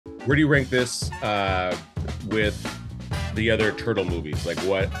Where do you rank this with the other turtle movies? Like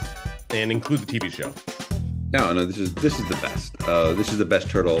what, and include the TV show? No, this is the best. This is the best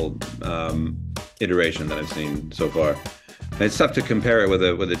turtle iteration that I've seen so far. And it's tough to compare it with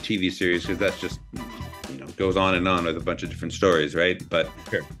a TV series because that's just goes on and on with a bunch of different stories, right? But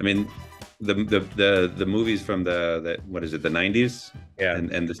Sure. I mean, the movies from the what is it, the 90s, Yeah.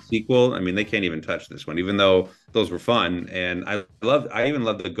 and the sequel, I mean, they can't even touch this one, even though those were fun. And I even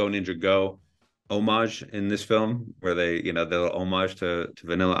love the Go Ninja Go homage in this film, where they, the little homage to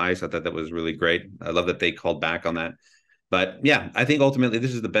Vanilla Ice. I thought that was really great. I love that they called back on that. But yeah, I think ultimately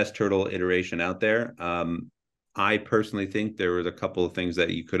this is the best turtle iteration out there. I personally think there was a couple of things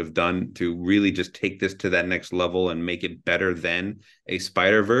that you could have done to really just take this to that next level and make it better than a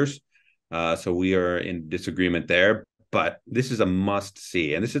Spider-Verse. So we are in disagreement there. But this is a must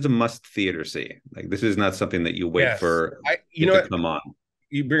see, and this is a must theater see. Like, this is not something that you wait Yes. for To come on.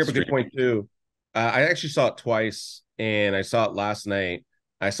 You bring up a good Stream. point too. I actually saw it twice, and I saw it last night.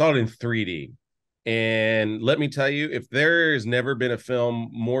 I saw it in 3D. And let me tell you, if there has never been a film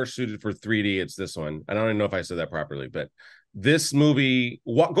more suited for 3D, it's this one. I don't even know if I said that properly, but this movie,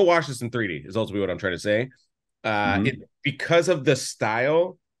 go watch this in 3D is ultimately what I'm trying to say. Because of the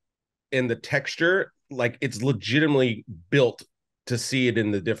style and the texture, like it's legitimately built to see it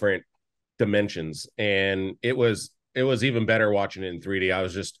in the different dimensions. And it was even better watching it in 3D. I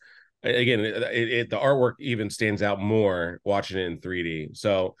was just, again, the artwork even stands out more watching it in 3D.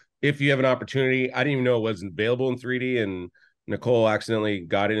 So if you have an opportunity, I didn't even know it wasn't available in 3D, and Nicole accidentally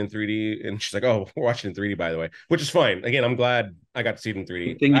got it in 3D, and she's like, "Oh, we're watching in 3D, by the way," which is fine. Again, I'm glad I got to see it in Good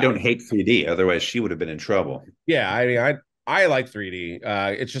 3D. thing you don't hate 3D, otherwise she would have been in trouble. Yeah, I mean, I like 3D.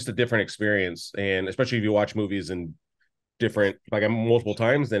 It's just a different experience, and especially if you watch movies in different, like multiple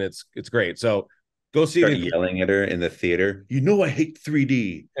times, then it's great. So go see Start it. yelling at her in the theater. I hate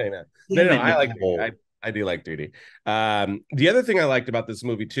 3D. No, Damn it, I like 3D. Nicole. I do like 3D. The other thing I liked about this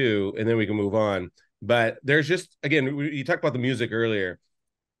movie too, and then we can move on. But there's just, again, you talked about the music earlier.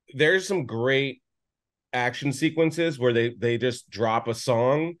 There's some great action sequences where they just drop a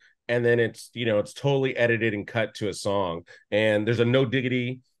song, and then it's totally edited and cut to a song. And there's a no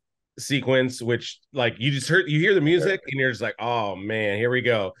diggity sequence, which, like, you hear the music and you're just like, oh man, here we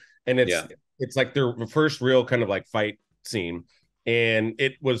go. And Yeah. it's like their first real kind of like fight scene, and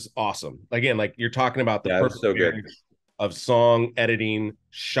it was awesome. Again, like you're talking about the Yeah, it was perfect so good. marriage of song, editing,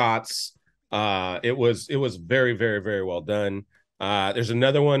 shots. It was very, very, very well done. There's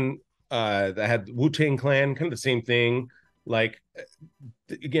another one that had Wu-Tang Clan, kind of the same thing. Like,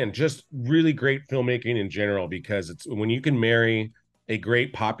 again, just really great filmmaking in general, because it's when you can marry a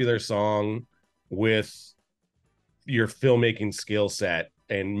great popular song with your filmmaking skill set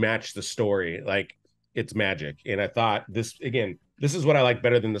and match the story, like, it's magic. And I thought this is what I like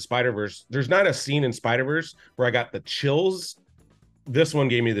better than the Spider-Verse. There's not a scene in Spider-Verse where I got the chills. This one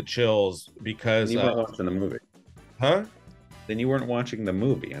gave me the chills And because you weren't watching the movie. huh? Then you weren't watching the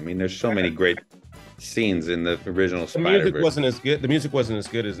movie. I mean, there's so many great scenes in the original The music Spider-Verse. wasn't as good. The music wasn't as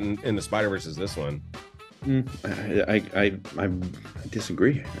good as in the Spider-Verse as this one. I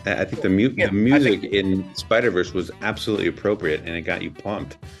disagree. I think the Yeah, music in Spider-Verse was absolutely appropriate, and it got you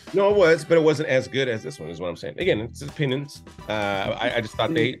pumped. No, it was, but it wasn't as good as this one, is what I'm saying. Again, it's opinions. I just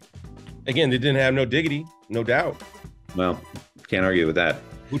thought they didn't have no diggity, no doubt. Well, can't argue with that.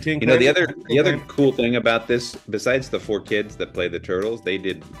 Wu-Tang The other cool thing about this, besides the four kids that play the turtles, they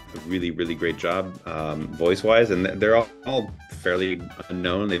did a really, really great job voice wise, and they're all fairly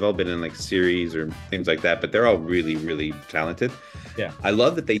unknown. They've all been in like series or things like that, but they're all really, really talented. Yeah. I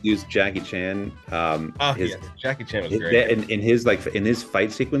love that they used Jackie Chan. Yes. Jackie Chan was great. In his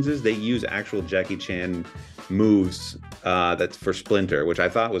fight sequences, they use actual Jackie Chan moves that's for Splinter, which I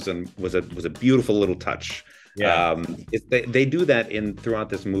thought was a beautiful little touch. Yeah. They do that throughout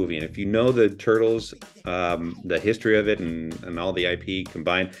this movie, and if you know the Turtles, the history of it, and all the IP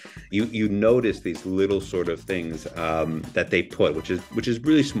combined, you notice these little sort of things that they put, which is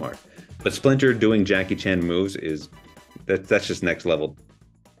really smart. But Splinter doing Jackie Chan moves that's just next level